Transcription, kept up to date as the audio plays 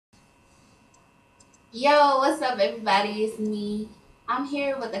Yo, what's up, everybody? It's me. I'm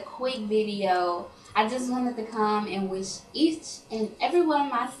here with a quick video. I just wanted to come and wish each and every one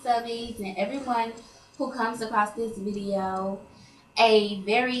of my subbies and everyone who comes across this video a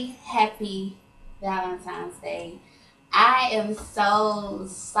very happy Valentine's Day. I am so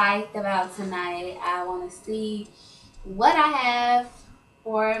psyched about tonight. I want to see what I have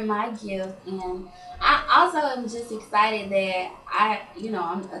for my gift, and I also am just excited that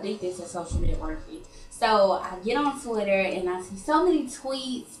I'm addicted to social networking. So I get on Twitter and I see so many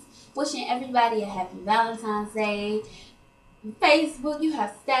tweets wishing everybody a happy Valentine's Day. Facebook, you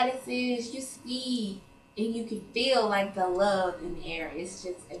have statuses, you see, and you can feel like the love in the air. It's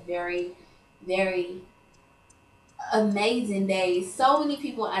just a very, very amazing day. So many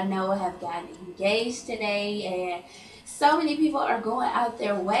people I know have gotten engaged today, and so many people are going out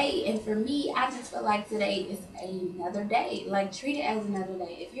their way. And for me, I just feel like today is another day. Like, treat it as another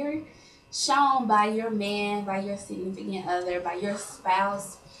day. If you're shown by your man, by your significant other, by your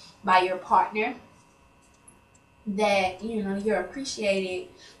spouse, by your partner, that you're appreciated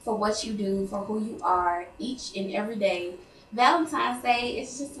for what you do, for who you are each and every day. Valentine's Day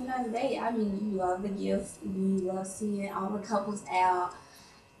is just another day. I mean, you love the gifts, you love seeing all the couples out.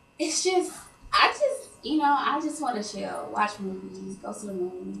 It's just, I just want to chill, watch movies, go to the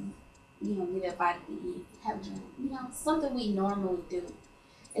movies, get a bite to eat, have a drink, something we normally do.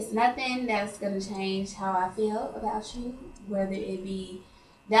 It's nothing that's going to change how I feel about you, whether it be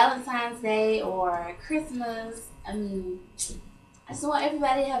Valentine's Day or Christmas. I mean, I just want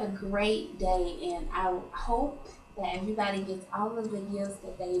everybody to have a great day, and I hope that everybody gets all of the gifts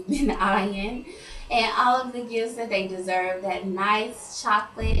that they've been eyeing and all of the gifts that they deserve. That nice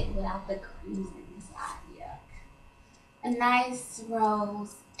chocolate without the creams inside. Yeah. A nice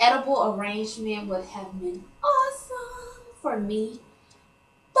rose edible arrangement would have been awesome for me.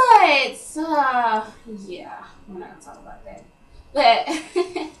 But yeah, we're not gonna talk about that. But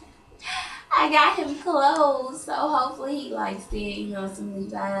I got him clothes, so hopefully he likes it. Some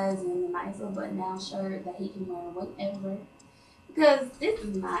Levi's and a nice little button-down shirt that he can wear whenever. Because this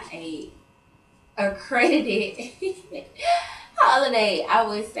is not a accredited holiday, I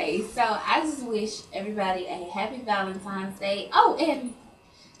would say. So I just wish everybody a happy Valentine's Day. Oh, and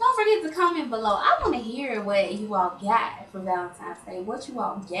don't forget to comment below. I want to hear what you all got for Valentine's Day, what you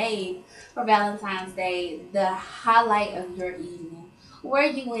all gave for Valentine's Day, the highlight of your evening, where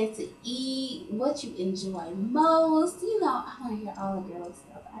you went to eat, what you enjoy most. I want to hear all the girl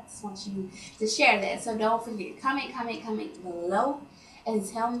stuff. I just want you to share that. So don't forget, comment below and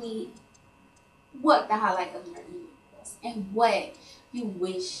tell me what the highlight of your evening was and what you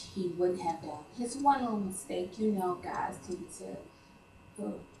wish he wouldn't have done. His one little mistake, guys tend to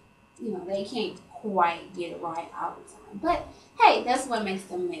they can't quite get it right all the time. But hey, that's what makes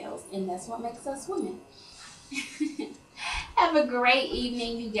them males, and that's what makes us women. Have a great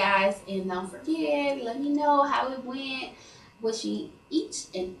evening, you guys, and don't forget, let me know how it went. Wishing each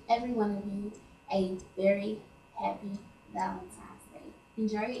and every one of you a very happy Valentine's Day.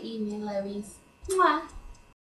 Enjoy your evening, lovies. Mwah.